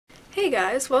Hey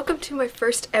guys, welcome to my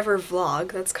first ever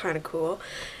vlog. That's kind of cool.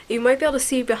 You might be able to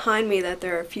see behind me that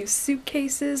there are a few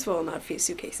suitcases, well not a few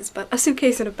suitcases, but a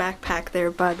suitcase and a backpack there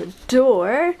by the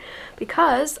door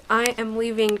because I am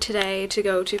leaving today to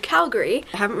go to Calgary.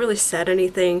 I haven't really said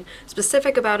anything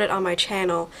specific about it on my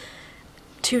channel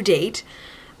to date,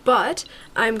 but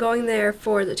I'm going there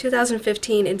for the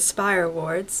 2015 Indspire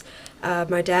Awards.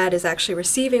 My dad is actually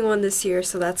receiving one this year,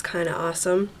 so that's kind of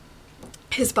awesome.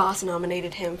 His boss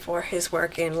nominated him for his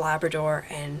work in Labrador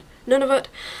and Nunavut.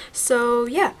 So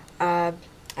yeah, I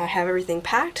have everything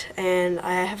packed and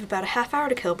I have about a half hour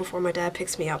to kill before my dad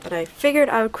picks me up. But I figured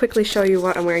I would quickly show you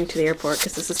what I'm wearing to the airport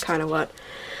because this is kind of what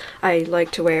I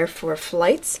like to wear for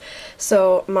flights.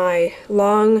 So my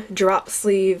long drop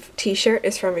sleeve t-shirt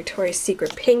is from Victoria's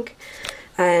Secret Pink,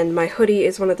 and my hoodie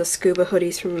is one of the scuba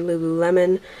hoodies from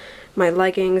Lululemon. My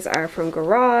leggings are from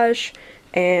Garage.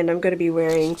 And I'm going to be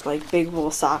wearing like big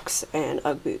wool socks and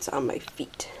Ugg boots on my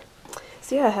feet.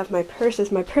 So yeah, I have my purse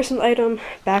as my personal item,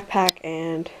 backpack,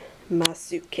 and my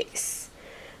suitcase.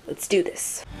 Let's do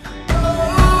this. We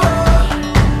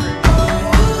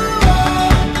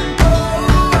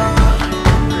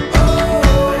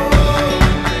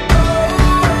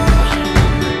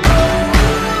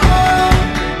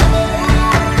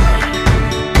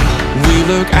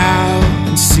look out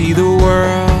and see the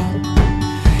world.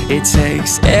 It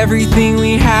takes everything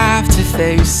we have to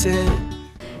face it.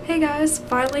 Hey guys,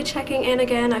 finally checking in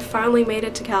again. I finally made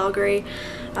it to Calgary.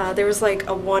 There was like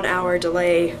a 1-hour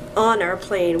delay on our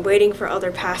plane waiting for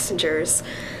other passengers.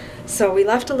 So we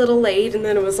left a little late and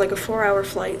then it was like a 4-hour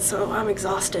flight, so I'm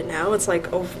exhausted now. It's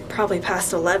like probably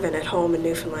past 11 at home in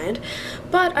Newfoundland.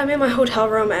 But I'm in my hotel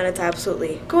room and it's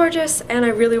absolutely gorgeous and I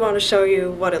really want to show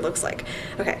you what it looks like.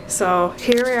 Okay, so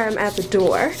here I am at the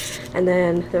door, and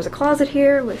then there's a closet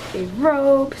here with a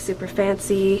robe, super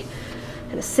fancy,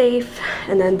 and a safe,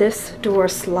 and then this door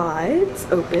slides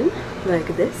open like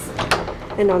this.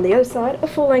 And on the other side, a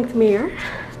full-length mirror.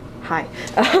 Hi.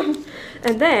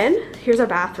 And then here's our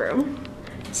bathroom.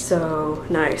 So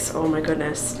nice. Oh my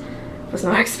goodness. Was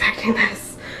not expecting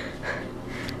this.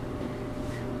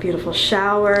 Beautiful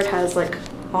shower. It has like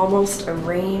almost a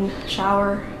rain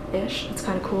shower-ish. It's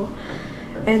kind of cool.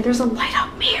 And there's a light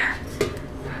up mirror.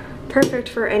 Perfect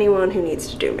for anyone who needs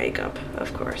to do makeup,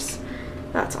 of course.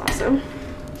 That's awesome.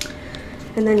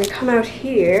 And then you come out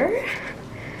here,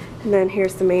 and then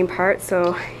here's the main part.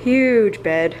 So huge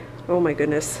bed. Oh my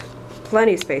goodness.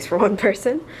 Plenty of space for one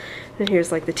person. And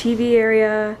here's like the TV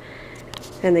area,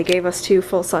 and they gave us 2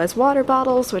 full-size water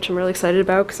bottles, which I'm really excited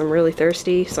about because I'm really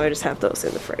thirsty, so I just have those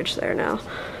in the fridge there now.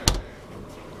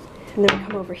 And then we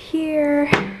come over here,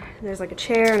 and there's like a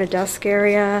chair and a desk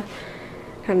area,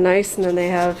 kind of nice. And then they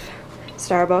have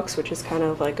Starbucks, which is kind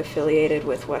of like affiliated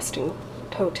with Westin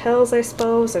hotels, I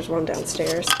suppose. There's one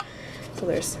downstairs, so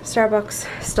there's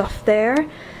Starbucks stuff there.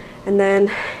 And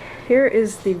then here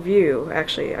is the view.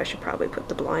 Actually, I should probably put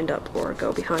the blind up or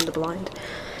go behind the blind.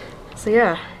 So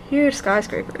yeah, huge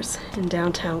skyscrapers in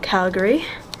downtown Calgary.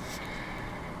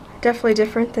 Definitely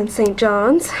different than St.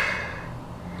 John's.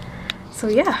 So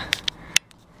yeah,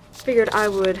 figured I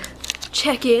would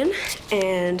check in,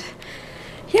 and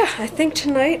yeah, I think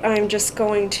tonight I'm just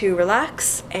going to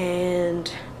relax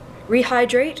and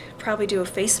rehydrate, probably do a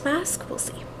face mask, we'll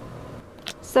see.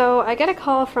 So I get a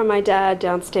call from my dad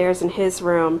downstairs in his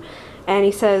room, and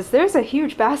he says, "There's a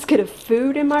huge basket of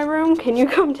food in my room, can you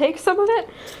come take some of it?"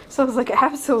 So I was like,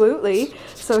 absolutely.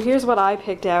 So here's what I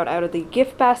picked out of the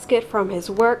gift basket from his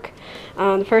work.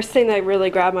 The first thing that really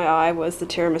grabbed my eye was the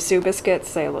tiramisu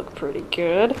biscuits. They look pretty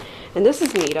good. And this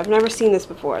is neat, I've never seen this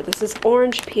before. This is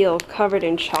orange peel covered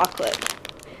in chocolate.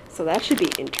 So that should be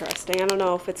interesting. I don't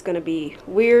know if it's going to be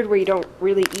weird where you don't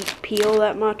really eat peel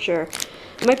that much, or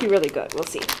it might be really good. We'll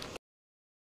see.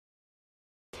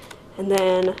 And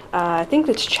then I think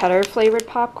it's cheddar flavored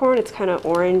popcorn. It's kind of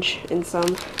orange in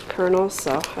some kernels,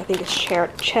 so I think it's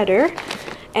cheddar.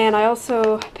 And I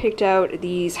also picked out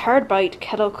these hard bite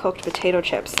kettle cooked potato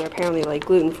chips. They're apparently like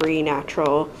gluten-free,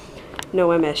 natural, no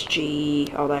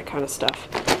MSG, all that kind of stuff.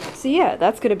 So yeah,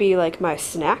 that's gonna be like my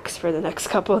snacks for the next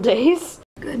couple of days.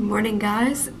 Good morning,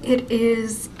 guys. It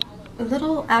is a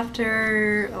little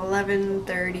after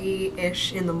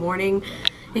 11:30-ish in the morning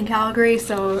in Calgary,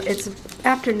 so it's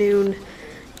afternoon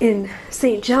in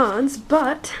St. John's,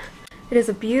 but it is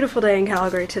a beautiful day in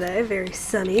Calgary today. Very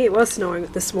sunny. It was snowing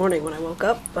this morning when I woke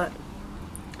up, but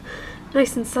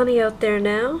nice and sunny out there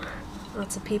now.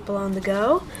 Lots of people on the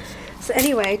go. So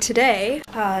anyway, today,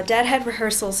 Dad had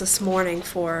rehearsals this morning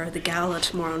for the gala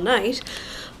tomorrow night,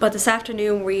 but this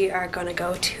afternoon we are gonna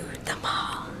go to the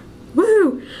mall.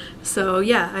 Woo! So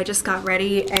yeah, I just got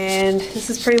ready and this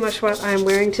is pretty much what I'm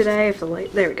wearing today. If the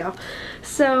light, there we go.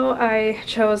 So I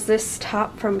chose this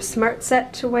top from Smart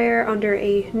Set to wear under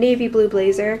a navy blue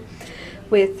blazer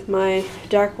with my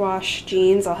dark wash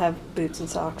jeans. I'll have boots and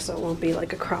socks so it won't be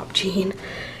like a crop jean.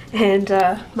 And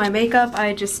my makeup,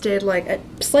 I just did like a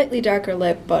slightly darker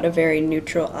lip but a very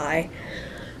neutral eye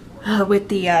with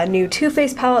the new Too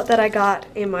Faced palette that I got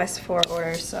in my Sephora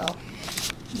order. So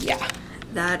yeah,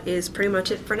 that is pretty much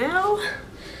it for now.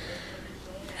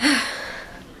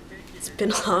 It's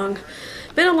been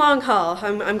a long haul.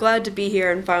 I'm glad to be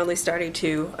here and finally starting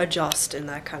to adjust and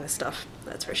that kind of stuff,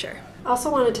 that's for sure. I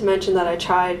also wanted to mention that I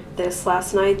tried this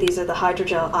last night. These are the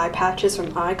hydrogel eye patches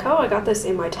from Ico. I got this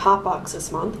in my top box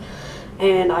this month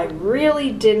and I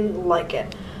really didn't like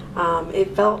it.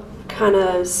 It felt kind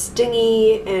of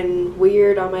stingy and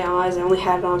weird on my eyes. I only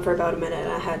had it on for about a minute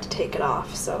and I had to take it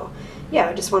off. So yeah,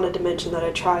 I just wanted to mention that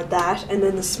I tried that. And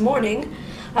then this morning,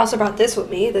 I also brought this with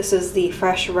me. This is the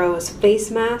Fresh Rose face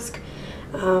mask.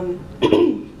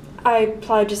 I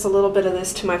applied just a little bit of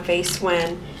this to my face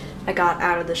when I got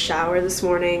out of the shower this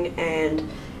morning, and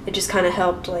it just kind of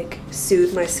helped like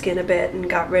soothe my skin a bit and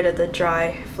got rid of the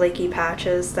dry, flaky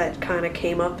patches that kind of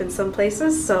came up in some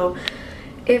places. So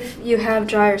if you have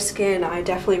drier skin, I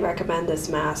definitely recommend this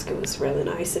mask. It was really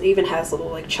nice. It even has little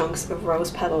like chunks of rose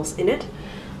petals in it,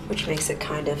 which makes it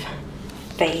kind of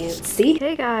fancy.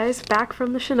 Hey guys, back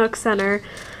from the Chinook Center.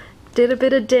 Did a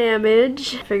bit of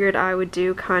damage. Figured I would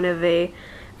do kind of a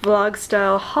vlog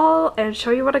style haul and show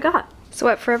you what I got. So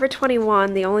at Forever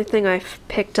 21, the only thing I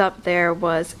picked up there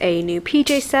was a new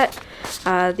PJ set.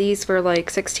 These were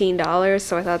like $16,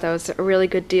 so I thought that was a really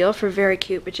good deal for very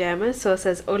cute pajamas. So it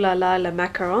says "Oh la la le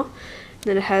macaron." And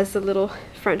then it has the little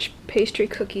French pastry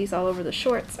cookies all over the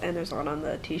shorts, and there's one on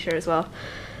the t-shirt as well.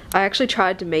 I actually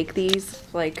tried to make these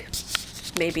like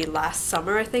maybe last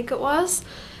summer, I think it was,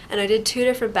 and I did 2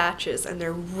 different batches and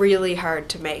they're really hard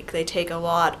to make. They take a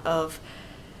lot of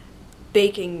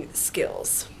baking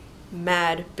skills,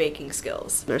 mad baking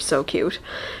skills. They're so cute.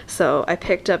 So I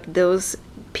picked up those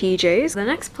PJs. The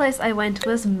next place I went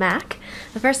was MAC.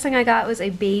 The first thing I got was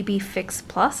a Baby Fix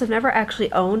Plus. I've never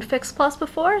actually owned Fix Plus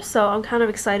before, so I'm kind of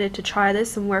excited to try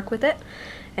this and work with it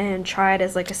and try it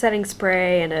as like a setting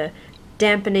spray and a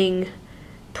dampening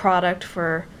product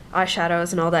for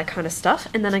eyeshadows and all that kind of stuff.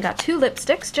 And then I got 2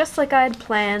 lipsticks just like I had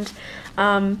planned.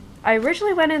 I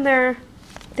originally went in there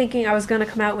thinking I was going to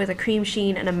come out with a cream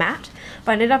sheen and a matte,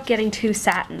 but I ended up getting 2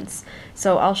 satins.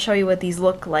 So I'll show you what these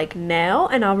look like now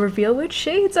and I'll reveal which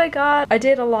shades I got. I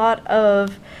did a lot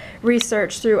of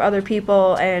research through other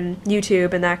people and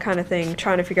YouTube and that kind of thing,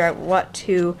 trying to figure out what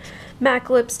 2 MAC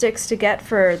lipsticks to get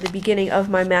for the beginning of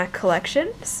my MAC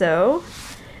collection. So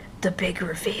the big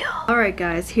reveal. Alright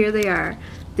guys, here they are.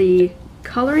 The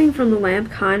coloring from the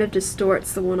lamp kind of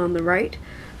distorts the one on the right,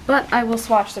 but I will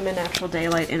swatch them in natural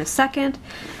daylight in a second.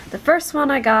 The first one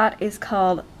I got is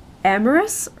called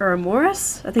Amorous, or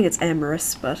Amorous. I think it's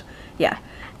Amorous, but yeah.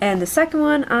 And the second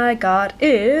one I got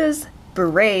is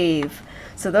Brave.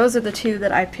 So those are the 2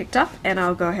 that I picked up, and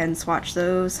I'll go ahead and swatch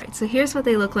those. So here's what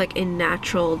they look like in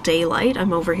natural daylight.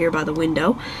 I'm over here by the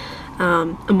window.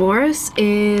 Amorous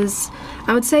is,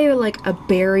 I would say, like a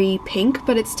berry pink,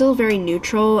 but it's still very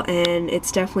neutral and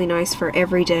it's definitely nice for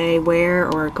everyday wear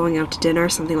or going out to dinner,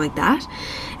 something like that.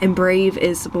 And Brave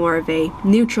is more of a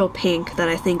neutral pink that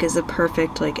I think is a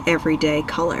perfect like everyday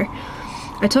color.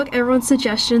 I took everyone's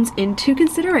suggestions into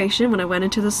consideration when I went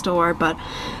into the store, but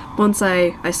once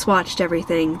I swatched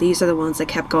everything, these are the ones I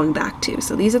kept going back to.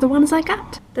 So these are the ones I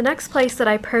got. The next place that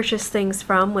I purchased things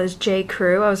from was J.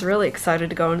 Crew. I was really excited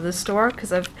to go into the store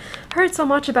because I've heard so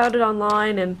much about it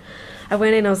online, and I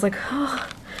went in and I was like, oh,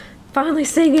 finally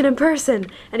seeing it in person.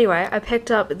 Anyway, I picked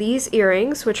up these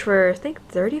earrings, which were, I think,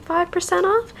 35%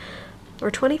 off or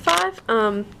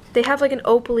 25%. They have like an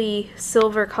opaly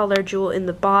silver color jewel in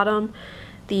the bottom.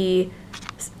 The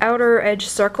outer edge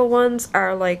circle ones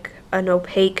are like an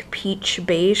opaque peach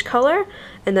beige color,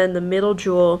 and then the middle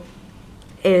jewel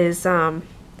is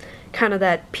kind of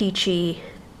that peachy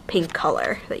pink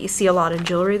color that you see a lot in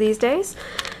jewelry these days.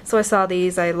 So I saw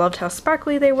these, I loved how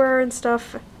sparkly they were and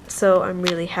stuff, so I'm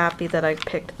really happy that I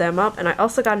picked them up. And I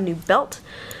also got a new belt,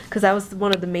 because that was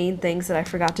one of the main things that I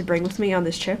forgot to bring with me on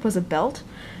this trip, was a belt.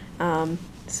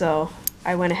 So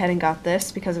I went ahead and got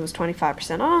this because it was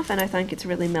 25% off, and I think it's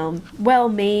really well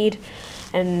made,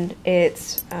 and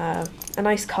it's a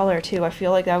nice color too. I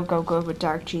feel like that would go good with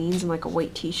dark jeans and like a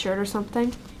white t-shirt or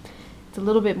something. It's a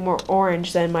little bit more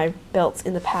orange than my belts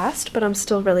in the past, but I'm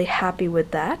still really happy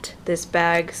with that. This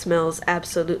bag smells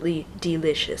absolutely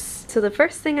delicious. So the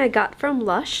first thing I got from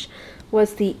Lush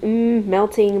was the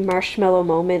Melting Marshmallow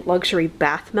Moment Luxury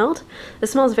Bath Melt.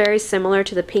 This smells very similar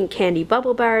to the Pink Candy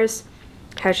Bubble Bars.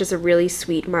 It has just a really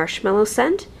sweet marshmallow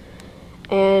scent.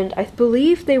 And I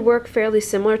believe they work fairly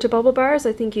similar to bubble bars.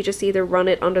 I think you just either run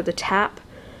it under the tap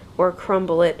or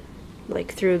crumble it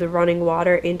like through the running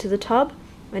water into the tub.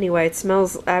 Anyway, it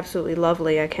smells absolutely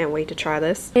lovely. I can't wait to try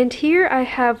this. And here I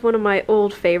have one of my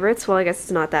old favorites. Well, I guess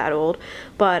it's not that old,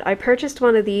 but I purchased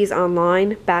one of these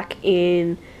online back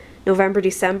in November,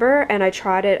 December, and I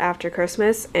tried it after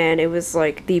Christmas, and it was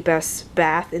like the best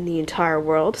bath in the entire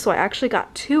world. So I actually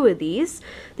got 2 of these.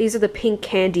 These are the Pink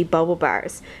Candy Bubble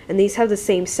Bars, and these have the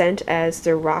same scent as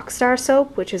their Rockstar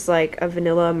soap, which is like a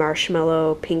vanilla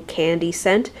marshmallow pink candy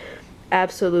scent.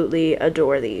 Absolutely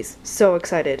adore these. So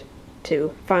excited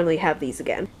to finally have these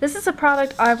again. This is a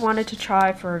product I've wanted to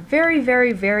try for a very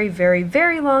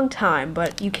long time,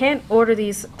 but you can't order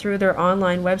these through their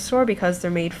online web store because they're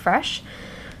made fresh.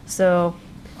 So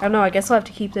I don't know, I guess I'll have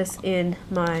to keep this in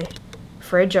my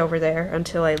fridge over there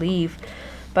until I leave.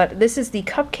 But this is the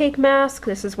cupcake mask.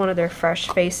 This is one of their fresh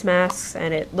face masks,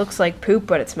 and it looks like poop,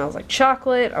 but it smells like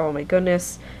chocolate. Oh my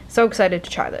goodness. So excited to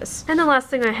try this. And the last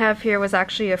thing I have here was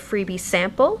actually a freebie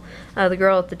sample. The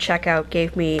girl at the checkout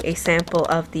gave me a sample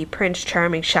of the Prince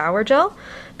Charming shower gel.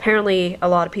 Apparently a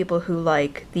lot of people who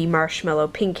like the marshmallow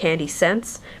pink candy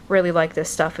scents really like this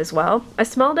stuff as well. I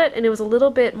smelled it and it was a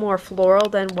little bit more floral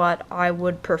than what I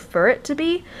would prefer it to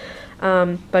be.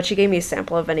 But she gave me a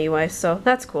sample of it anyway, so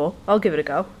that's cool. I'll give it a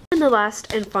go. And the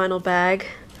last and final bag,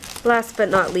 last but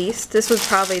not least, this was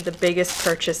probably the biggest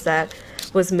purchase that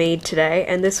was made today,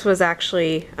 and this was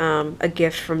actually a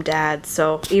gift from Dad,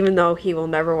 so even though he will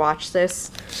never watch this,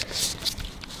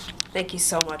 thank you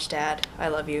so much, Dad. I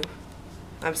love you.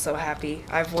 I'm so happy.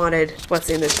 I've wanted what's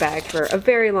in this bag for a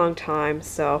very long time,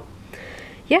 so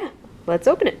yeah, let's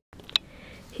open it.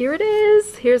 Here it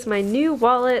is. Here's my new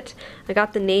wallet. I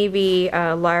got the navy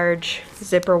large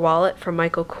zipper wallet from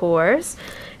Michael Kors.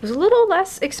 It was a little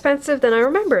less expensive than I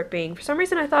remember it being. For some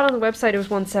reason I thought on the website it was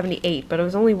 $178, but it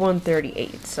was only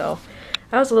 $138, so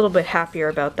I was a little bit happier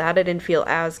about that. I didn't feel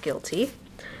as guilty.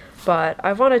 But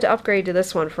I've wanted to upgrade to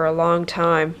this one for a long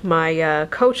time. My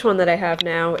Coach one that I have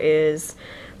now is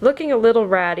looking a little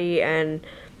ratty, and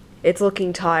it's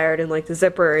looking tired, and like the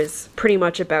zipper is pretty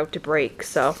much about to break,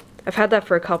 so I've had that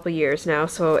for a couple years now,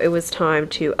 so it was time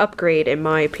to upgrade in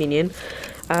my opinion.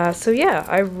 So yeah,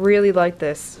 I really like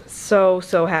this.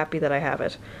 So happy that I have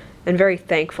it, and very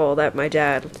thankful that my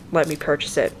dad let me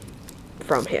purchase it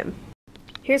from him.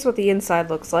 Here's what the inside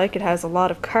looks like. It has a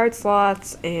lot of card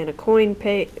slots and a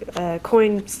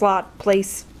coin slot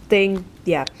place thing,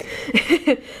 yeah,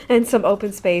 and some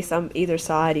open space on either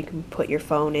side. You can put your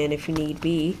phone in if you need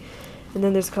be. And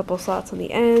then there's a couple slots on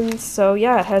the ends. So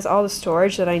yeah, it has all the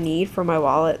storage that I need for my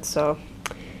wallet, so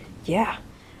yeah.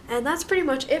 And that's pretty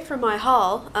much it for my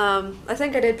haul. I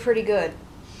think I did pretty good.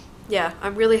 Yeah,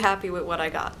 I'm really happy with what I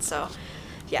got, so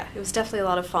yeah, it was definitely a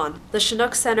lot of fun. The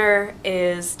Chinook Center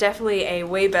is definitely a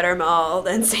way better mall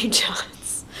than St.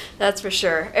 John's. That's for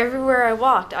sure. Everywhere I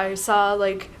walked, I saw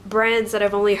like brands that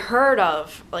I've only heard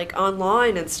of, like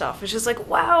online and stuff. It's just like,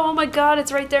 wow, oh my god,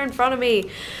 it's right there in front of me.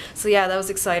 So yeah, that was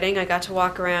exciting. I got to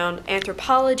walk around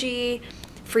Anthropologie,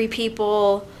 Free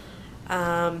People,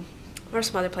 what are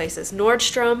some other places?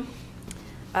 Nordstrom.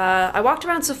 I walked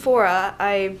around Sephora.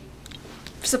 I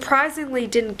surprisingly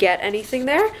didn't get anything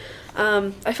there.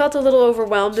 I felt a little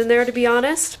overwhelmed in there, to be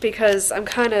honest, because I'm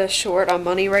kind of short on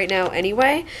money right now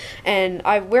anyway, and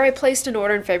where I placed an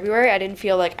order in February, I didn't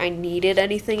feel like I needed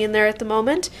anything in there at the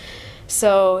moment.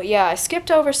 So yeah, I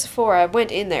skipped over Sephora. I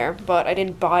went in there, but I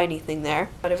didn't buy anything there.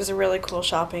 But it was a really cool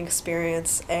shopping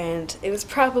experience, and it was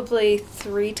probably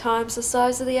 3 times the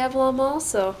size of the Avalon Mall,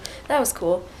 so that was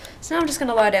cool. So now I'm just going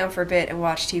to lie down for a bit and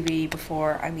watch TV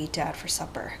before I meet Dad for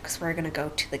supper, because we're going to go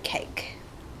to the Keg.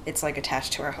 It's like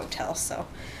attached to our hotel, so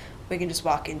we can just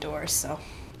walk indoors, so.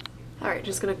 Alright,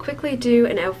 just going to quickly do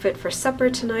an outfit for supper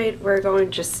tonight. We're going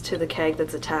just to the Keg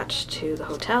that's attached to the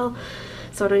hotel,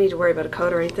 so I don't need to worry about a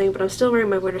coat or anything, but I'm still wearing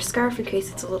my winter scarf in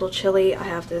case it's a little chilly. I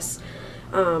have this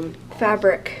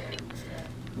fabric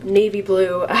navy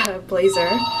blue blazer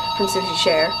from Sushi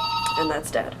Share. And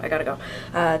that's Dad. I gotta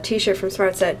go. T-shirt from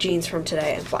Smart Set, jeans from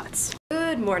Today, and flats.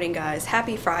 Good morning, guys.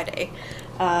 Happy Friday.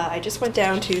 I just went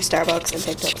down to Starbucks and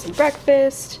picked up some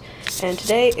breakfast. And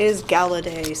today is gala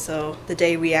day, so the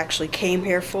day we actually came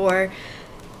here for.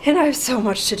 And I have so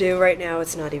much to do right now.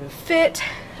 It's not even fit.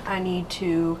 I need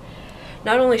to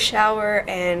not only shower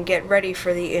and get ready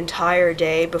for the entire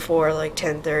day before like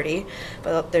 10:30,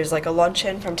 but there's like a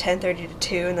luncheon from 10:30 to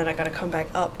 2, and then I gotta come back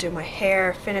up, do my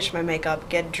hair, finish my makeup,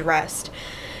 get dressed,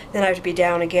 Then I have to be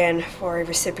down again for a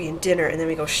recipient dinner, and then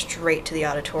we go straight to the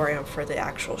auditorium for the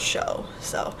actual show.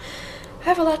 So I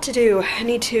have a lot to do. I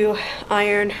need to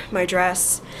iron my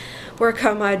dress, work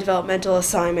on my developmental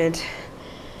assignment,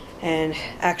 and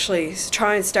actually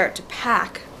try and start to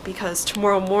pack, because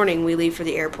tomorrow morning we leave for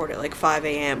the airport at like 5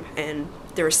 a.m. and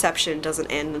the reception doesn't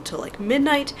end until like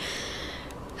midnight.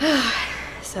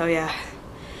 So yeah,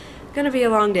 gonna be a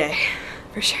long day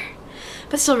for sure,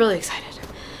 but still really excited.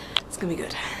 It's gonna be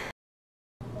good.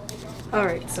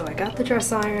 Alright, so I got the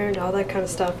dress ironed, all that kind of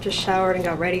stuff, just showered and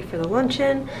got ready for the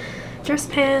luncheon. Dress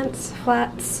pants,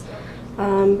 flats,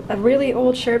 a really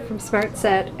old shirt from Smart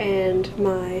Set, and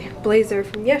my blazer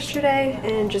from yesterday,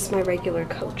 and just my regular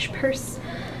Coach purse.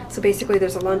 So basically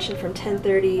there's a luncheon from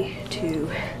 10:30 to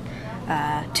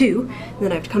 2, and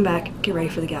then I have to come back, get ready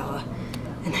for the gala,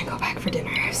 and then go back for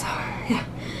dinner. So yeah.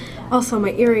 Also,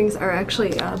 my earrings are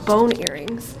actually bone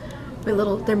earrings.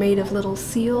 They're made of little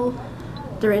seal.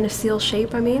 They're in a seal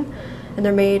shape, I mean, and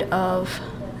they're made of,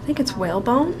 I think it's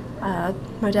whalebone.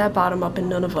 My dad bought them up in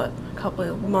Nunavut a couple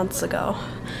of months ago.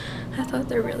 I thought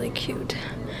they're really cute.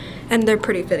 And they're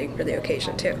pretty fitting for the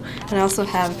occasion too. And I also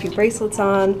have a few bracelets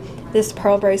on. This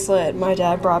pearl bracelet my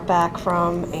dad brought back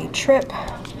from a trip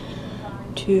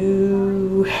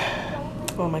to,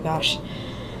 oh my gosh,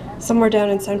 somewhere down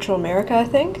in Central America, I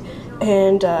think.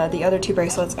 And the other 2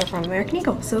 bracelets are from American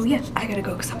Eagle. So yeah, I gotta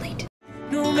go because I'm late.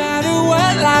 No matter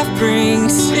what life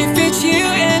brings, if it's you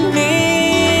and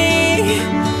me,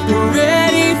 we're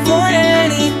ready for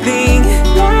anything.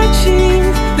 Watching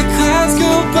the clouds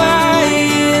go by,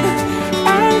 in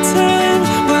our time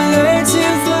we'll learn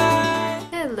to fly.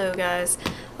 Hello guys.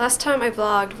 Last time I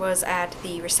vlogged was at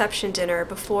the reception dinner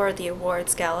before the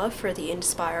awards gala for the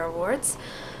Indspire Awards.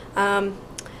 I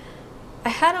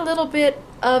had a little bit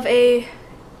of a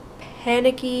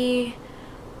panicky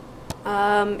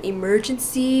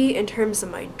emergency in terms of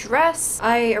my dress.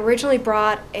 I originally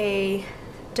brought a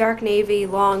dark navy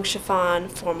long chiffon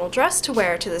formal dress to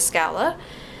wear to this gala,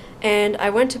 and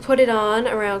I went to put it on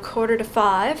around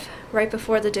 4:45 right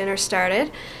before the dinner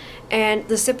started, and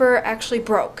the zipper actually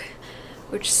broke,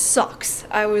 which sucks.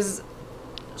 I was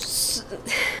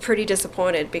pretty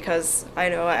disappointed because I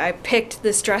know I picked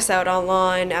this dress out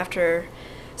online after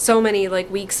so many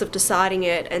like weeks of deciding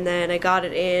it, and then I got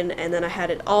it in, and then I had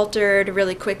it altered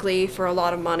really quickly for a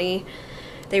lot of money.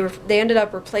 They ended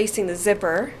up replacing the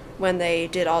zipper when they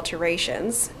did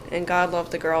alterations, and God love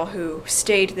the girl who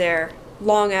stayed there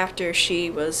long after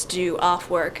she was due off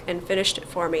work and finished it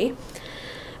for me.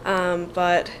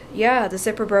 But yeah, the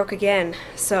zipper broke again,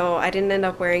 so I didn't end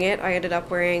up wearing it. I ended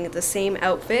up wearing the same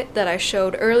outfit that I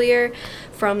showed earlier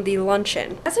from the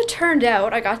luncheon. As it turned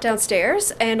out, I got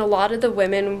downstairs and a lot of the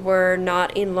women were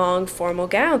not in long formal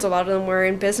gowns. A lot of them were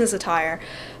in business attire,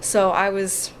 so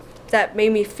that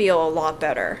made me feel a lot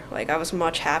better. Like, I was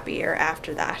much happier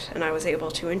after that, and I was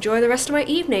able to enjoy the rest of my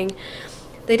evening.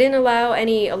 They didn't allow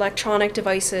any electronic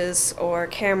devices or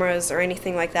cameras or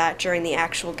anything like that during the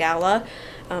actual gala,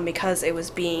 because it was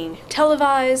being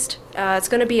televised. It's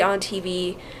going to be on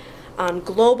TV on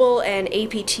Global and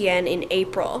APTN in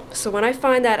April. So when I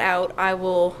find that out, I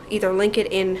will either link it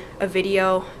in a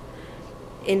video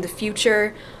in the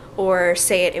future or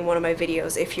say it in one of my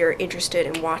videos if you're interested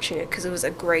in watching it, because it was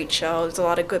a great show. There's a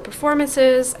lot of good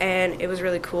performances, and it was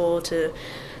really cool to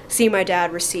see my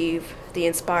dad receive the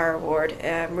Indspire Award.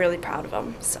 I'm really proud of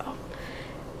him. So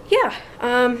yeah,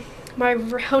 my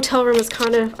hotel room is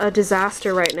kind of a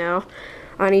disaster right now.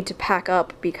 I need to pack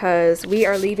up because we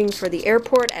are leaving for the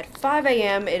airport at 5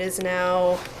 a.m. It is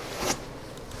now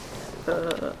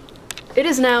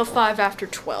 5 after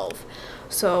 12.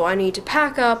 So I need to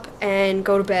pack up and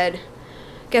go to bed,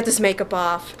 get this makeup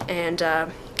off, and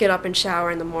get up and shower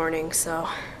in the morning. So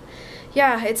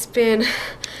yeah, it's been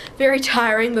very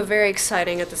tiring but very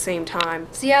exciting at the same time.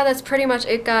 So yeah, that's pretty much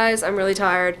it, guys. I'm really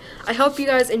tired. I hope you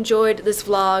guys enjoyed this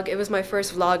vlog. It was my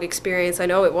first vlog experience. I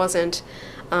know it wasn't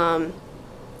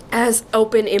as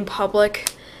open in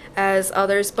public as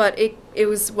others, but it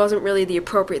wasn't really the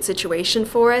appropriate situation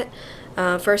for it.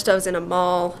 First I was in a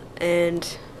mall,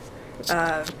 and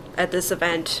at this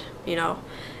event, you know,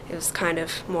 it was kind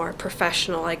of more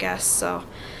professional, I guess. So,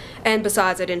 and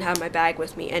besides, I didn't have my bag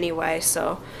with me anyway,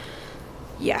 so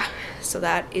yeah, so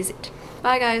that is it.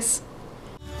 Bye, guys.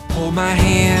 Hold my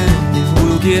hand and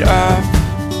we'll get up.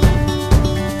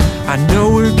 I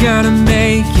know we're gonna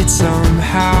make it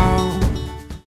somehow.